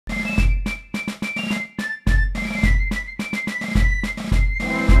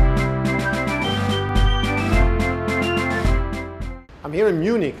here in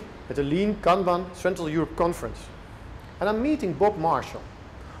Munich at the Lean Kanban Central Europe conference, and I'm meeting Bob Marshall.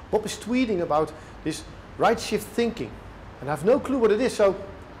 Bob is tweeting about this right shift thinking, and I have no clue what it is, so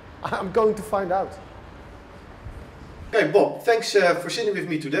I'm going to find out. Okay, Bob, thanks for sitting with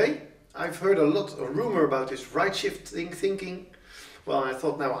me today. I've heard a lot of rumor about this right shifting thinking. Well, I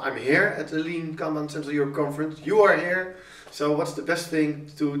thought now I'm here at the Lean Kanban Central Europe conference. You are here. So what's the best thing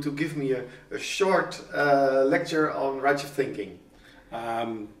to give me a short lecture on right shift thinking?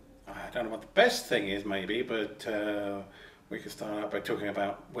 I don't know what the best thing is maybe, but we could start out by talking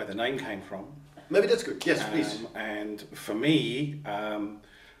about where the name came from. Maybe that's good. Yes, please. And for me,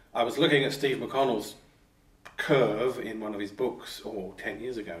 I was looking at Steve McConnell's curve in one of his books, 10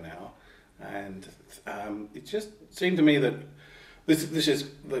 years ago now, and it just seemed to me that this is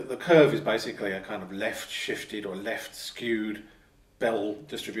the curve is basically a kind of left shifted or left skewed bell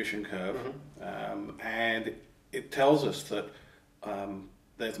distribution curve, and it tells us that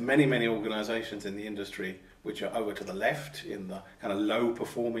there's many organizations in the industry which are over to the left in the kind of low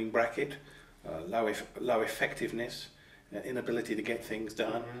performing bracket, low effectiveness, inability to get things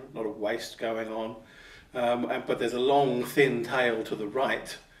done, a lot of waste going on, but there's a long thin tail to the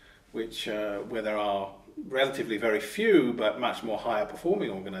right, which where there are relatively very few but much more higher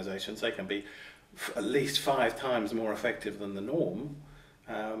performing organizations. They can be at least 5 times more effective than the norm,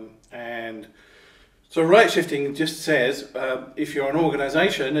 and so right shifting just says if you're an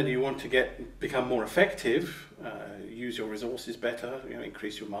organization and you want to become more effective, use your resources better,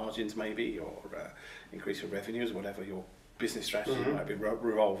 increase your margins maybe, or increase your revenues, whatever your business strategy might be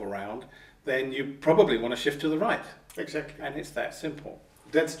revolve around, then you probably want to shift to the right. Exactly. And it's that simple.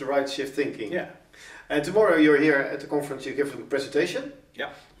 That's the right shift thinking. Yeah. And tomorrow you're here at the conference, you give a presentation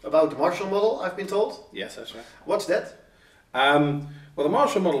about the Marshall model, I've been told. Yes, that's right. What's that? Well, the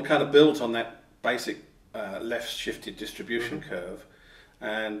Marshall model kind of builds on that basic left shifted distribution curve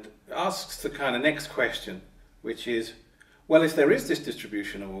and asks the kind of next question, which is, well, if there is this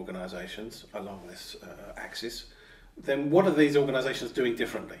distribution of organizations along this axis, then what are these organizations doing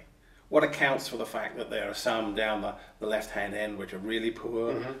differently? What accounts for the fact that there are some down the left-hand end which are really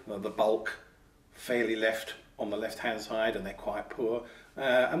poor, the bulk fairly left on the left-hand side, and they're quite poor?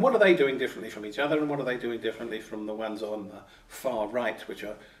 And what are they doing differently from each other, and what are they doing differently from the ones on the far right, which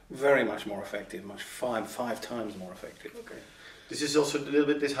are very much more effective, five times more effective? Okay. This is also a little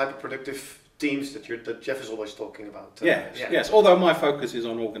bit this hyper-productive teams that Jeff is always talking about. Yes. Although my focus is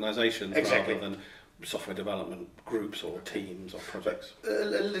on organizations exactly. rather than software development groups or teams or projects.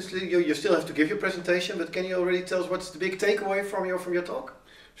 You still have to give your presentation, but can you already tell us what's the big takeaway from your talk?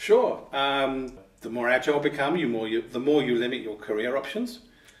 Sure. The more agile you become, the more you limit your career options.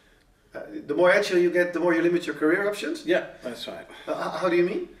 The more agile you get, the more you limit your career options? Yeah, that's right. How do you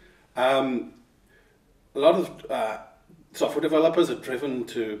mean? A lot of software developers are driven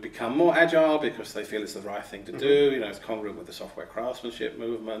to become more agile because they feel it's the right thing to do. It's congruent with the software craftsmanship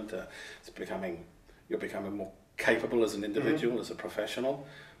movement. You're becoming more capable as an individual, as a professional.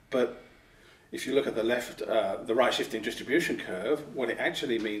 But if you look at the right shifting distribution curve, what it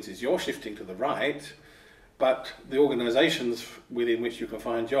actually means is you're shifting to the right, but the organizations within which you can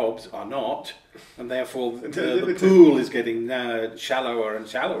find jobs are not, and therefore the pool is getting shallower and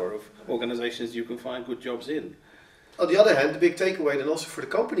shallower of organizations you can find good jobs in. On the other hand, the big takeaway then also for the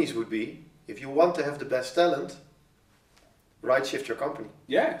companies would be, if you want to have the best talent, right shift your company.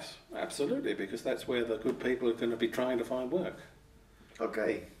 Yes, absolutely, because that's where the good people are going to be trying to find work.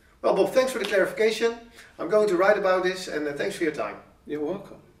 Okay. Well, Bob, thanks for the clarification. I'm going to write about this, and thanks for your time. You're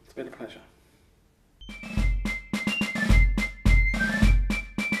welcome. It's been a pleasure.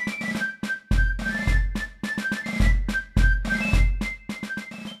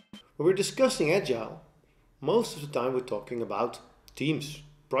 When we're discussing Agile, most of the time we're talking about teams,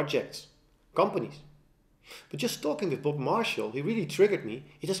 projects, companies. But just talking with Bob Marshall, he really triggered me.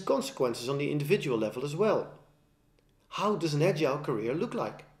 It has consequences on the individual level as well. How does an Agile career look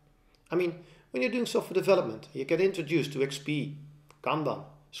like? I mean, when you're doing software development, you get introduced to XP, Kanban,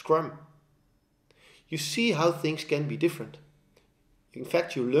 Scrum. You see how things can be different. In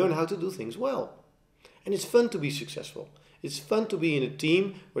fact, you learn how to do things well. And it's fun to be successful. It's fun to be in a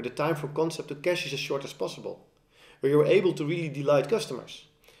team where the time from concept to cash is as short as possible, where you're able to really delight customers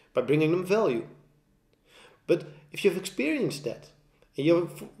by bringing them value. But if you've experienced that and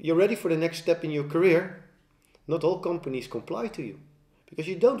you're ready for the next step in your career, not all companies comply to you, because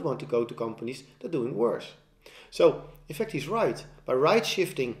you don't want to go to companies that are doing worse. So, in fact, he's right. By right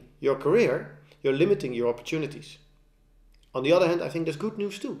shifting your career, you're limiting your opportunities. On the other hand, I think there's good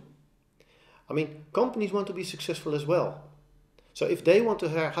news too. I mean, companies want to be successful as well. So if they want to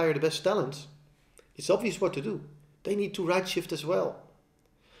hire the best talents, it's obvious what to do. They need to right shift as well.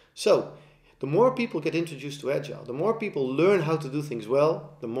 So, the more people get introduced to Agile, the more people learn how to do things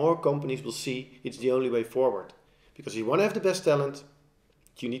well, the more companies will see it's the only way forward. Because if you want to have the best talent,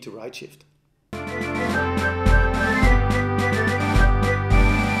 you need to right shift.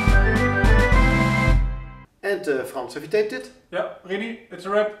 And Frans, have you taped it? Yeah, Rini, it's a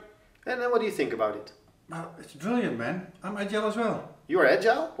wrap. And what do you think about it? Well, it's brilliant, man. I'm agile as well. You're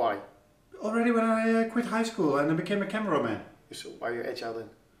Agile? Why? Already when I quit high school and I became a cameraman. So why are you Agile then?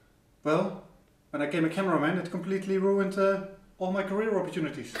 Well, when I became a cameraman, it completely ruined all my career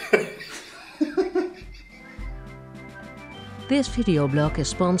opportunities. This videoblog is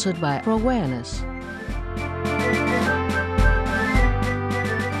sponsored by Awareness.